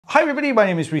Hi everybody, my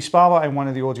name is Rhys Barber. I'm one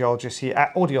of the audiologists here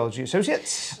at Audiology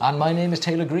Associates. And my name is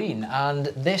Taylor Green, and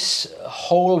this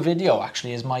whole video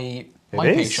actually is my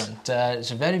patient.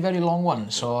 It's a very, very long one,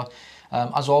 so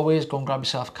as always, go and grab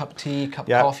yourself a cup of tea, cup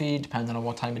of coffee, depending on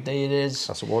what time of day it is.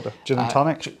 That's water. Gin and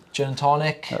tonic. Gin and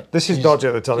tonic. This is not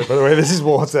gin and tonic, by the way, this is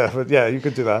water, but yeah, you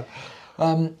could do that.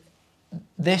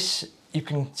 This, you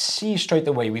can see straight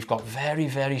away, we've got very,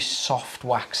 very soft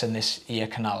wax in this ear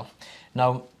canal.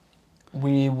 Now,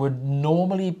 we would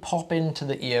normally pop into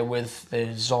the ear with the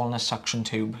Zollner suction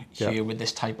tube here with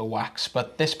this type of wax,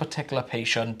 but this particular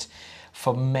patient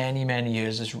for many, many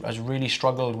years has really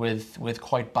struggled with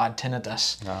quite bad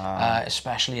tinnitus,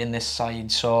 especially in this side.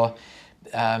 So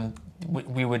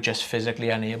we were just physically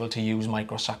unable to use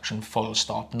microsuction full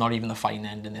stop, not even the fine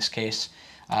end in this case.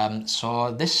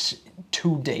 So this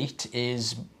to date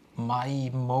is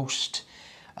my most,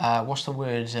 what's the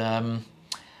word?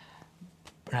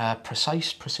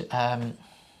 Precise, can't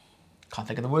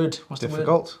think of the word. What's difficult?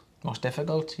 The word? Most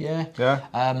difficult, yeah.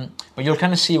 Yeah. But you'll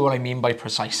kind of see what I mean by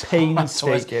precise.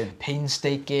 Painstaking. So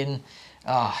painstaking.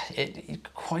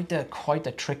 Quite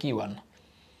a tricky one.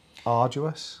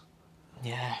 Arduous.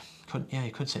 Yeah,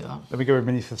 you could say that. Let me go with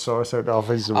mini thesaurus out of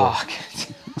his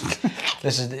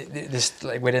This is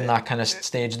like we're in that kind of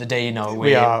stage of the day now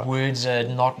where words are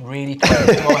not really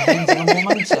coming to our heads at the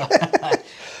moment. So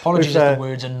apologies if the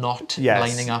words are not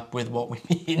lining up with what we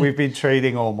mean. We've been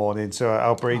trading all morning, so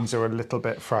our brains are a little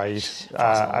bit fried,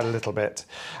 a little bit.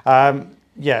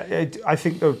 Yeah, I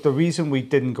think the reason we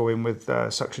didn't go in with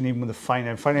suction, even with the fine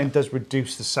end does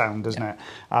reduce the sound, doesn't it?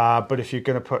 But if you're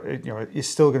going to put, it's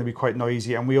still going to be quite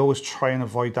noisy, and we always try and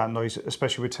avoid that noise,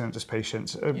 especially with tinnitus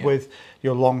patients. With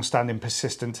your long-standing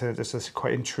persistent tinnitus, that's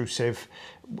quite intrusive.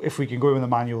 If we can go in with a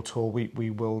manual tool,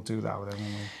 we will do that with them.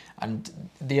 And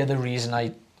the other reason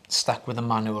I stuck with a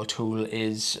manual tool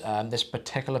is this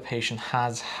particular patient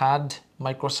has had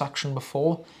microsuction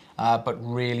before, but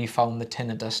really found the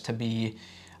tinnitus to be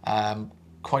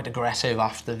quite aggressive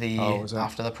after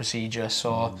the procedure.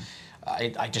 So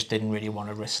I just didn't really want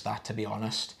to risk that, to be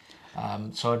honest.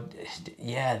 So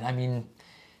yeah, I mean,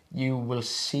 you will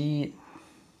see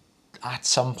at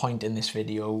some point in this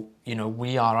video,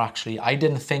 we are actually, I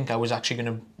didn't think I was actually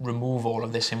going to remove all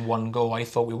of this in one go. I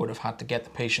thought we would have had to get the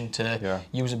patient to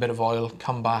use a bit of oil,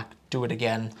 come back, do it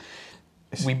again.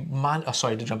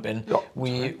 Sorry to jump in.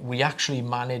 We actually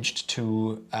managed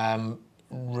to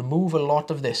remove a lot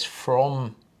of this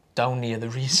from down near the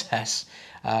recess,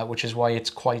 which is why it's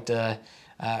quite a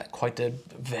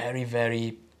very,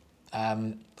 very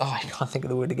I can't think of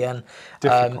the word again.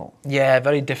 Difficult. Yeah,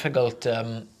 very difficult.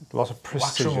 A lot of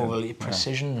precision. Wax removal,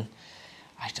 precision.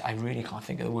 I really can't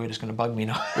think of the word. It's going to bug me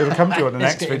now. It'll come to you on the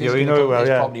next video. You know it well,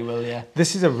 yeah. Probably will, yeah.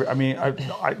 This is I mean,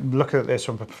 I'm looking at this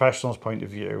from a professional's point of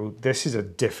view. This is a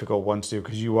difficult one to do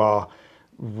because you are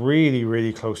really,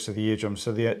 really close to the eardrum.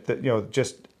 So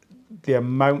just the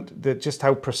amount, just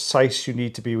how precise you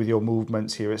need to be with your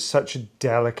movements here. It's such a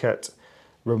delicate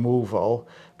removal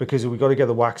because we've got to get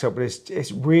the wax out, but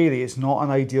it's not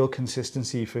an ideal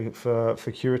consistency for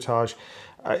curettage.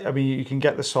 I mean, you can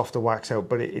get the softer wax out,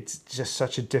 but it's just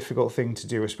such a difficult thing to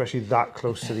do, especially that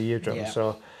close to the eardrum.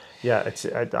 So yeah,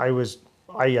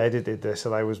 I edited this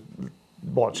and I was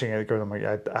watching it going, oh my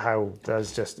God, how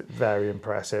that's just very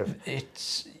impressive.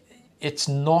 It's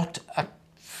not a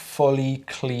fully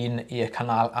clean ear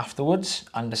canal afterwards,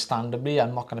 understandably.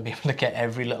 I'm not going to be able to get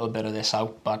every little bit of this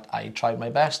out, but I tried my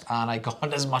best and I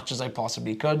got as much as I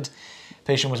possibly could.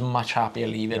 Patient was much happier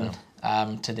leaving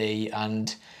today,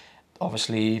 and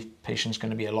obviously patient's going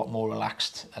to be a lot more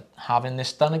relaxed at having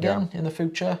this done again in the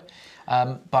future.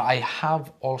 But I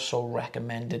have also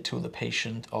recommended to the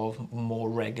patient of more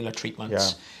regular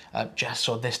treatments, just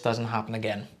so this doesn't happen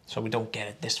again, so we don't get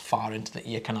it this far into the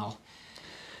ear canal.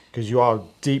 Because you are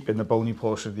deep in the bony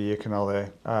portion of the ear canal there.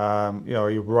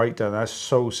 You're right down there. That's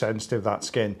so sensitive, that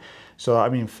skin. So, I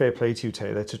mean, fair play to you,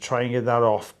 Taylor, to try and get that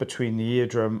off between the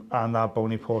eardrum and that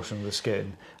bony portion of the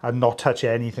skin and not touch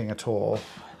anything at all.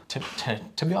 To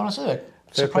be honest with you,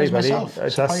 surprised myself.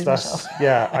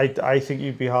 Yeah, I think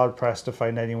you'd be hard pressed to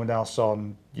find anyone else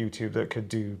on YouTube that could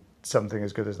do something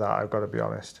as good as that, I've got to be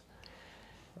honest.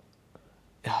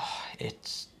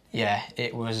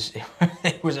 It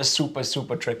was a super,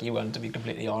 super tricky one, to be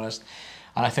completely honest.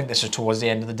 And I think this was towards the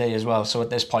end of the day as well. So at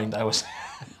this point, I was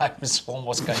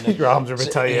almost kind of... Your arms are a bit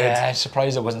tired. Yeah,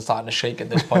 surprised I wasn't starting to shake at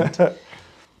this point.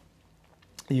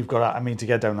 You've got to, I mean, to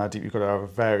get down that deep, you've got to have a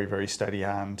very, very steady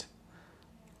hand.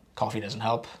 Coffee doesn't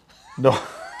help. No.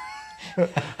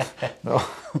 No.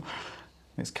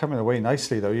 It's coming away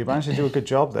nicely, though. You managed to do a good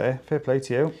job there. Fair play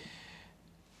to you.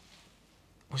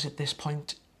 Was it this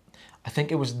point? I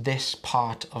think it was this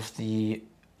part of the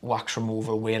wax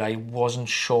removal where I wasn't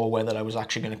sure whether I was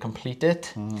actually going to complete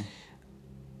it.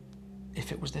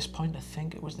 If it was this point, I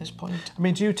think it was this point. I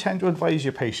mean, do you tend to advise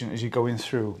your patient as you're going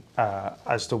through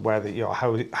as to whether, you know,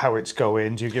 how it's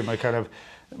going? Do you give them a kind of,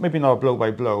 maybe not a blow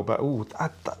by blow, but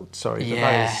sorry,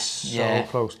 that is so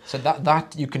close. So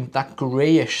that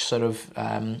greyish sort of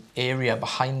area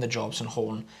behind the Jobson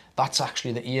horn, that's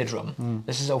actually the eardrum.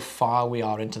 This is how far we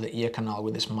are into the ear canal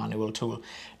with this manual tool.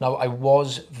 Now, I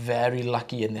was very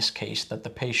lucky in this case that the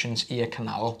patient's ear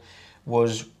canal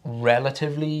was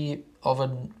relatively of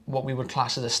what we would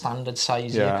class as a standard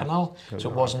size ear canal. So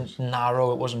it wasn't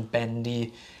narrow, it wasn't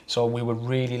bendy. So we were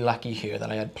really lucky here that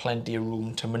I had plenty of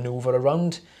room to maneuver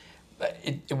around.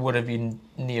 It would have been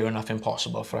near enough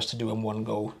impossible for us to do in one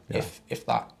go if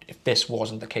this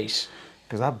wasn't the case.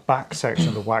 Because that back section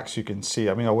of the wax you can see,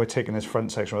 I mean, we're taking this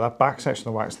front section, but that back section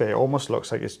of the wax there, it almost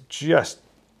looks like it's just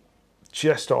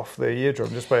off the eardrum,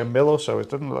 just by a mil or so. It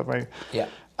doesn't look like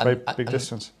very big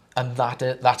distance. And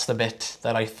that's the bit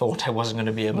that I thought I wasn't going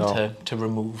to be able to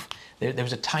remove. There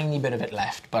was a tiny bit of it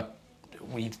left, but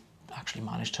we've actually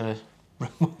managed to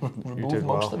remove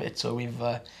most of it. So we've,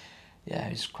 yeah,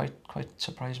 it's quite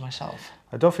surprised myself.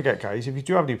 And don't forget, guys, if you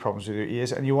do have any problems with your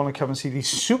ears and you want to come and see the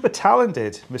super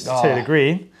talented Mr. Taylor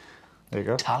Green, there you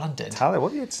go. Talented.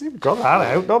 Well, you've got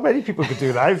that out. Not many people could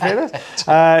do that, in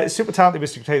fairness. Super talented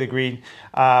Mr. Taylor Green,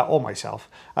 or myself.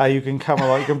 You can come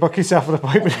along, you can book yourself an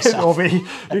appointment, or me.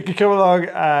 You can come along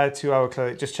to our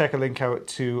clinic. Just check a link out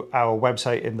to our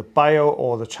website in the bio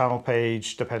or the channel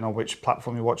page, depending on which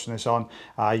platform you're watching this on.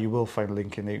 You will find a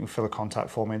link in there. You can fill a contact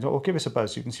form in, or give us a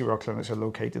buzz. You can see where our clinics are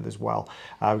located as well.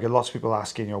 We get lots of people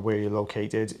asking, you know, where you're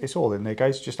located. It's all in there,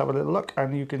 guys. Just have a little look,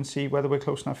 and you can see whether we're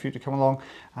close enough for you to come along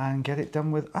and get it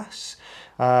done with us.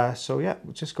 So yeah,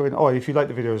 we're just going. Oh, if you like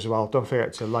the video as well, don't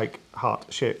forget to like,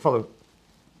 heart, share, follow.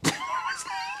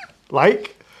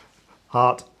 Like,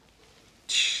 heart.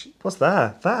 What's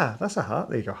there? That's a heart.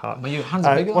 There you go, heart. Well, your hands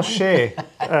are bigger. What's share?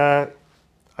 I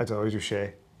don't know. We do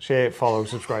share. Share, follow,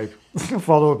 subscribe.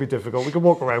 Follow would be difficult. We can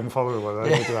walk around and follow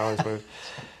one of 2 hours,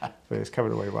 but it's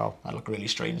coming away well. That look really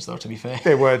strange, though, to be fair.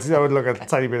 It would. That would look a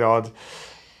tiny bit odd.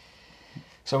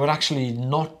 So we're actually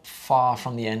not far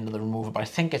from the end of the removal, but I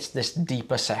think it's this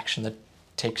deeper section that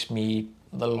takes me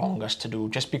the longest to do,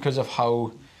 just because of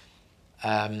how,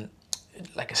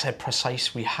 like I said,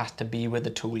 precise we had to be with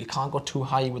the tool. You can't go too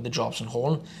high with the Jobson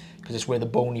horn because it's where the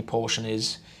bony portion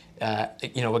is,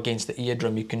 you know, against the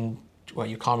eardrum. You can, well,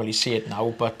 you can't really see it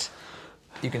now, but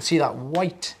you can see that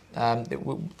white.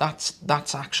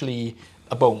 That's actually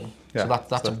a bone. Yeah, so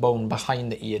that's a bone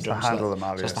behind the eardrum. It's the handle of the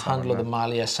malleus. So it's the handle of the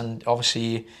malleus, and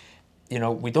obviously, you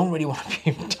know, we don't really want to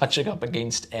be touching up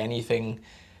against anything.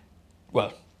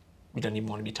 Well, we don't even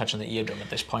want to be touching the eardrum at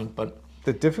this point, but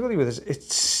the difficulty with this,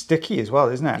 it's sticky as well,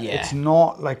 isn't it? Yeah. It's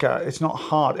not like it's not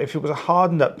hard. If it was a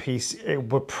hardened up piece, it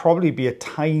would probably be a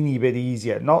tiny bit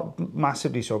easier. Not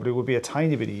massively so, but it would be a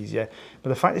tiny bit easier. But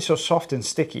the fact it's so soft and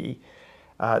sticky,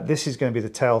 this is going to be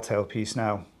the telltale piece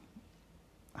now.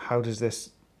 How does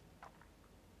this...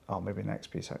 Oh, maybe next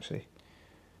piece, actually.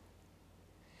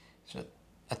 So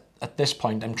at this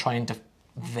point, I'm trying to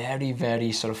very,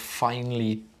 very sort of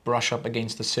finely brush up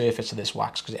against the surface of this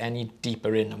wax, because any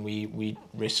deeper in and we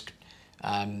risk,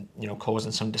 you know,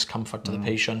 causing some discomfort to the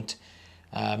patient.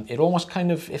 It almost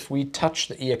kind of, if we touch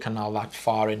the ear canal that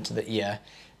far into the ear,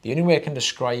 the only way I can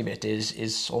describe it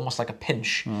is almost like a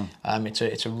pinch.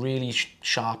 It's a really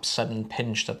sharp, sudden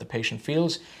pinch that the patient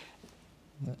feels.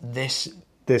 This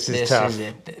is tough.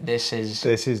 This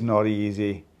is not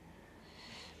easy.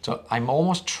 So I'm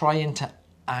almost trying to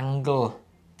angle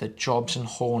the Jobson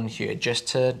horn here just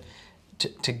to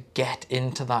get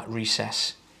into that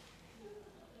recess.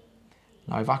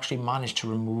 Now I've actually managed to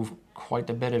remove quite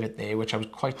a bit of it there, which I was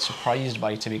quite surprised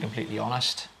by, to be completely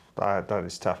honest. That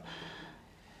is tough.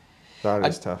 That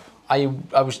is tough. I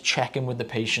was checking with the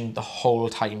patient the whole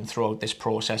time throughout this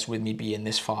process, with me being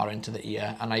this far into the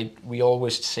ear, and we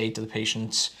always say to the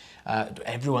patients,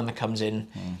 everyone that comes in,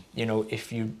 you know,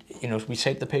 we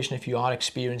say to the patient, if you are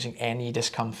experiencing any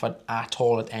discomfort at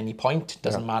all at any point,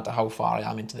 doesn't matter how far I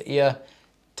am into the ear,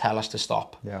 tell us to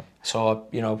stop. Yeah. So,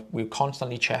 you know, we're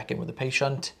constantly checking with the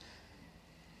patient.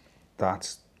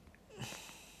 That's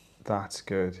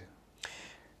good.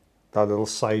 That little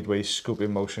sideways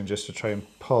scooping motion just to try and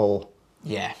pull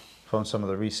from some of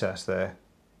the recess there.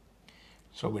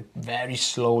 So we're very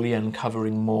slowly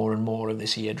uncovering more and more of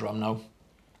this eardrum now.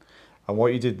 And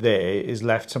what you did there is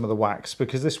left some of the wax,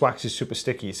 because this wax is super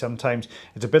sticky. Sometimes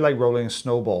it's a bit like rolling a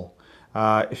snowball.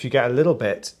 If you get a little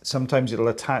bit, sometimes it'll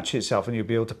attach itself and you'll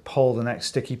be able to pull the next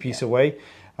sticky piece away.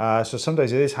 So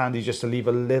sometimes it is handy just to leave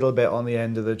a little bit on the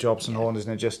end of the Jobson horn,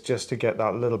 isn't it? Just to get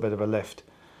that little bit of a lift.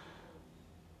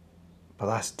 But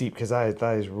that's deep, because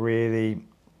that is really,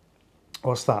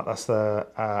 what's that? That's the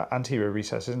anterior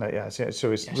recess, isn't it? Yeah,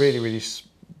 so it's really, really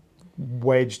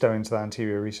wedged down into the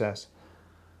anterior recess.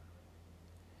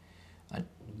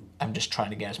 I'm just trying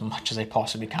to get as much as I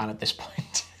possibly can at this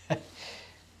point. Let's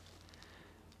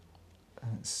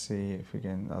see if we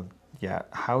can, yeah,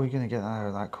 how are you going to get that out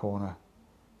of that corner?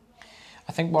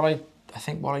 I think what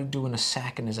I do in a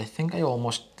second is I think I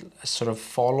almost sort of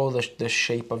follow the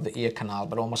shape of the ear canal,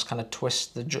 but almost kind of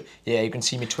twist the, yeah, you can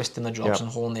see me twisting the Jobson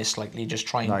horn there slightly, just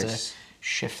trying to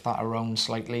shift that around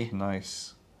slightly.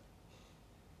 Nice.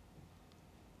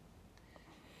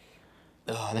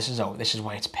 Oh, this is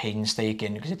why it's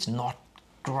painstaking, because it's not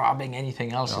grabbing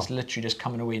anything else. It's literally just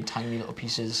coming away in tiny little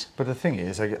pieces. But the thing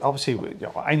is, like, obviously, you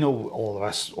know, I know all of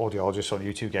us audiologists on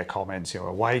YouTube get comments, you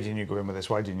know, why didn't you go in with this?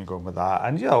 Why didn't you go in with that?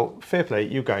 And, you know, fair play,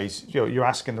 you guys, you know, you're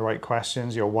asking the right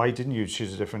questions. You know, why didn't you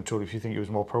choose a different tool if you think it was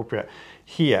more appropriate?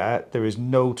 Here, there is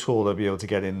no tool that'll be able to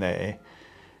get in there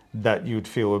that you'd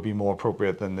feel would be more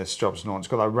appropriate than this Jobson horn. It's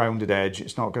got that rounded edge.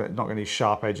 It's not going to need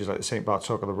sharp edges like the St.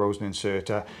 Bartok or the Rosen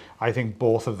inserter. I think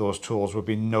both of those tools would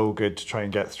be no good to try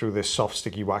and get through this soft,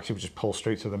 sticky wax. You would just pull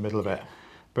straight through the middle of it.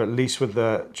 But at least with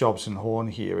the Jobson horn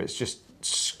here, it's just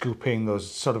scooping those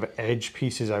sort of edge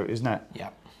pieces out, isn't it?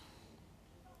 Yeah.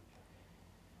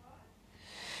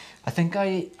 I think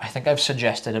I've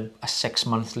suggested a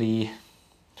 6-monthly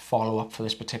follow-up for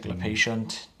this particular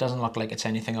patient. Doesn't look like it's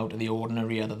anything out of the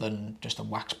ordinary other than just a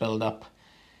wax build-up.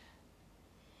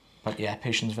 But yeah,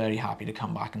 patient's very happy to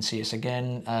come back and see us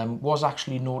again. Was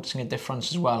actually noticing a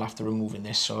difference as well after removing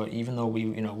this. So even though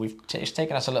it's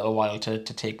taken us a little while to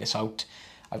take this out,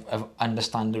 I've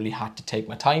understandably had to take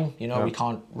my time. You know, we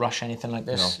can't rush anything like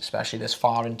this, especially this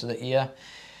far into the ear.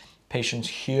 Patient's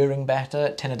hearing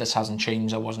better. Tinnitus hasn't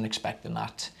changed. I wasn't expecting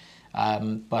that.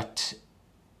 But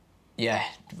yeah,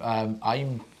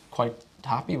 I'm quite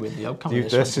happy with the outcome of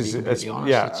this one, to be completely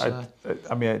honest. Yeah,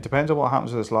 I mean, it depends on what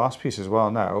happens with this last piece as well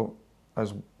now,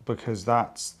 because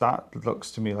that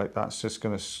looks to me like that's just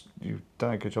going to, you've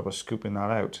done a good job of scooping that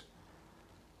out.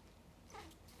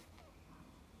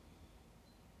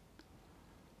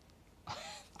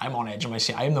 I'm on edge of my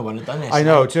seat. I'm the one who done this. I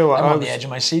know, do you know what? I'm on the edge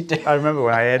of my seat. I remember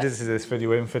when I edited this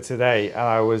video in for today, and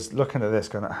I was looking at this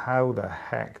going, how the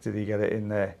heck did he get it in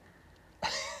there?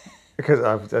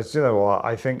 Because you know what,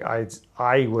 I think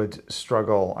I would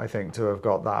struggle, I think, to have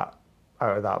got that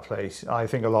out of that place. I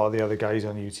think a lot of the other guys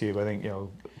on YouTube, I think, you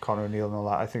know, Connor O'Neill and all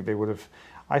that, I think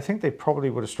they probably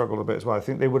would have struggled a bit as well. I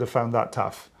think they would have found that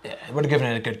tough. Yeah, it would have given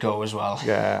it a good go as well.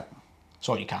 Yeah. That's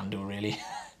all you can do, really.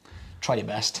 Try your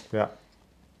best. Yeah.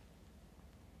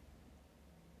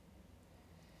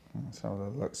 Let's have a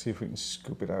look, see if we can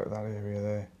scoop it out of that area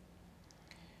there.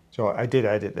 So I did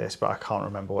edit this, but I can't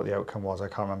remember what the outcome was. I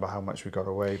can't remember how much we got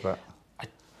away, but...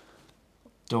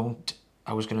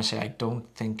 I was going to say, I don't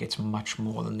think it's much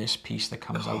more than this piece that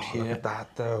comes out here. Look at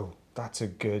that, though. That's a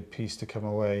good piece to come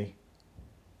away.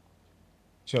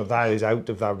 So, you know, that is out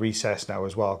of that recess now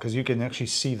as well, because you can actually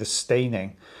see the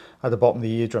staining at the bottom of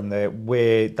the eardrum there,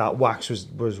 where that wax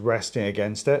was resting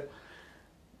against it.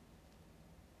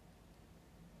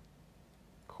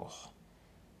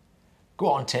 Go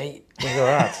on, T. Look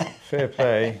at that. Fair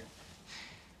play.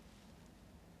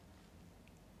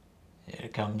 Here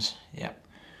it comes. Yep.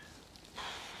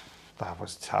 That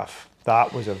was tough.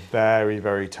 That was a very,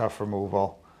 very tough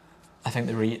removal. I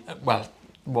think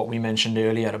what we mentioned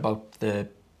earlier about the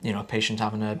patient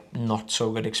having a not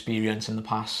so good experience in the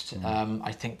past.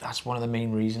 I think that's one of the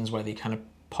main reasons why they kind of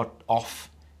put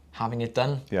off having it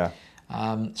done. Yeah.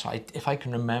 So if I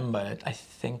can remember, I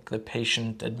think the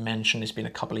patient had mentioned it's been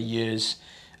a couple of years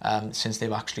since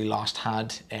they've actually last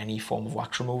had any form of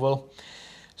wax removal.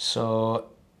 So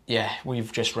yeah,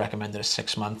 we've just recommended a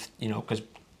 6-month, because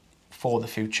for the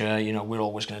future, we're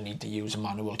always going to need to use a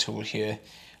manual tool here.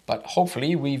 But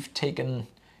hopefully we've taken,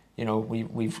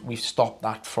 we've stopped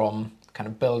that from kind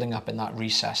of building up in that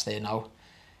recess there now.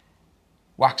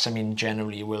 Wax, I mean,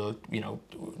 generally will,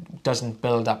 doesn't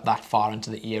build up that far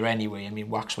into the ear anyway. I mean,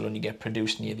 wax will only get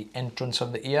produced near the entrance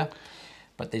of the ear,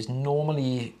 but there's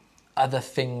normally other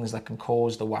things that can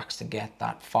cause the wax to get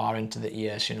that far into the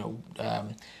ears,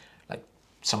 like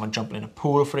someone jumping in a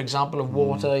pool, for example, of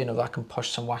water, that can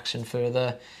push some wax in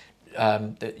further.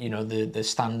 The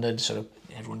standard sort of,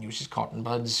 everyone uses cotton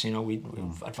buds, we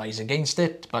advise against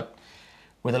it, but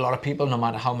with a lot of people, no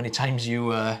matter how many times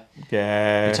you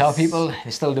tell people,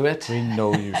 they still do it. We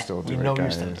know you still do it. We know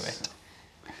you still do it.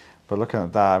 But looking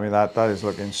at that, I mean, that is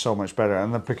looking so much better.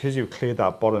 And then because you've cleared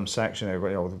that bottom section, you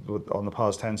know, on the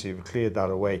pars tensa, you've cleared that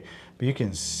away. But you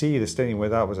can see the staining where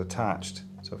that was attached.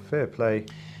 So fair play.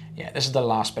 Yeah, this is the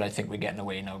last bit I think we're getting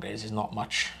away now, guys. There's not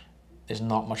much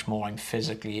more I'm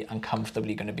physically and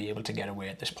comfortably going to be able to get away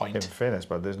at this point. In fairness,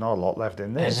 but there's not a lot left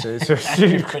in there. So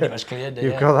you've pretty much cleared it.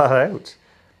 You've got that out.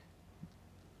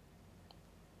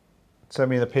 So I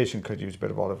mean, the patient could use a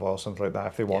bit of olive oil, something like that,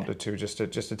 if they wanted to, just to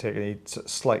take any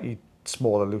slightly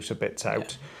smaller, looser bits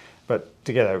out. Yeah. But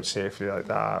to get out safely like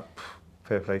that,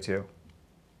 fair play to you.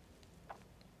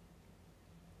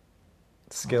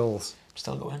 Skills.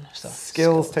 Still going.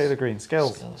 Skills, Taylor Green.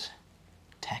 Skills.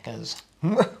 Techers.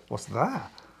 What's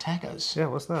that? Techers. Yeah,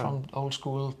 what's that? From old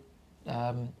school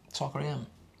soccer AM.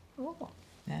 Oh.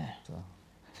 Yeah. So,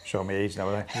 show me age now,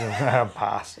 I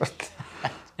pass.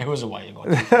 It was a while ago.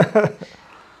 There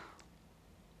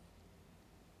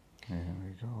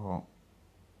we go.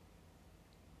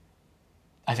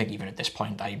 I think even at this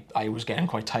point, I was getting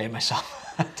quite tired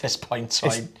myself at this point. So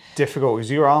it's difficult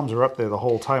because your arms are up there the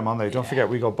whole time, aren't they? Don't forget,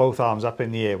 we got both arms up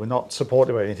in the air. We're not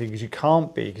supported by anything because you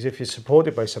can't be. Because if you're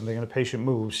supported by something and a patient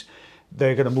moves,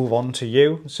 they're going to move on to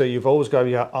you. So you've always got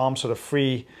your arms sort of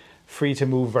free to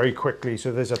move very quickly.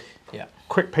 So there's a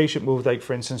quick patient move, like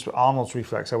for instance with Arnold's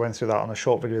reflex. I went through that on a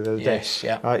short video the other day.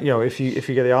 Yeah. You know, if you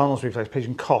get the Arnold's reflex,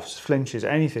 patient coughs, flinches,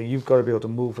 anything, you've got to be able to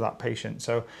move that patient.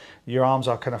 So your arms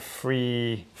are kind of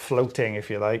free floating, if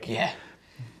you like. Yeah.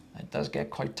 It does get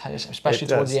quite tiresome, especially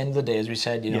towards the end of the day, as we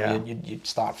said. You know, you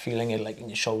start feeling it like in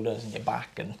your shoulders and your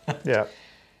back, and yeah.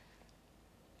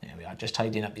 There we are, just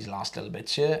tidying up these last little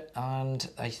bits here, and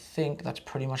I think that's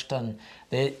pretty much done.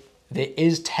 There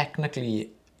is technically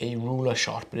a ruler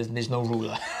shot, but there's no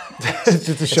ruler. It's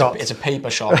just a shot. It's a paper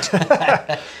shot.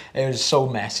 It was so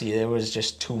messy. There was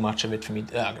just too much of it for me.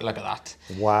 Look at that.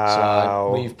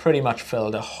 Wow. So we've pretty much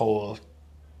filled a whole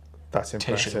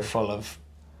tissue full of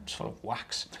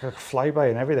wax. It's like a flyby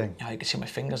and everything. Yeah, you can see my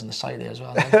fingers on the side there as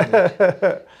well.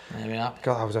 There we are.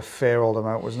 God, that was a fair old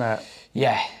amount, wasn't it?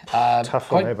 Yeah.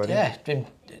 Tough one, buddy. Yeah,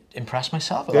 impressed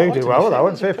myself with that. Yeah, you did well with that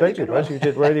one. Fair play to you, bud. You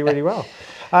did really, really well.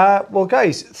 Well,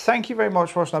 guys, thank you very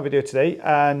much for watching our video today.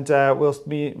 And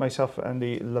myself, and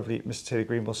the lovely Mr. Taylor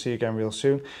Green will see you again real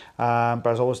soon. But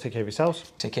as always, take care of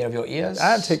yourselves. Take care of your ears.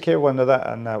 And take care of one another.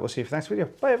 And we'll see you for the next video.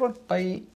 Bye, everyone. Bye.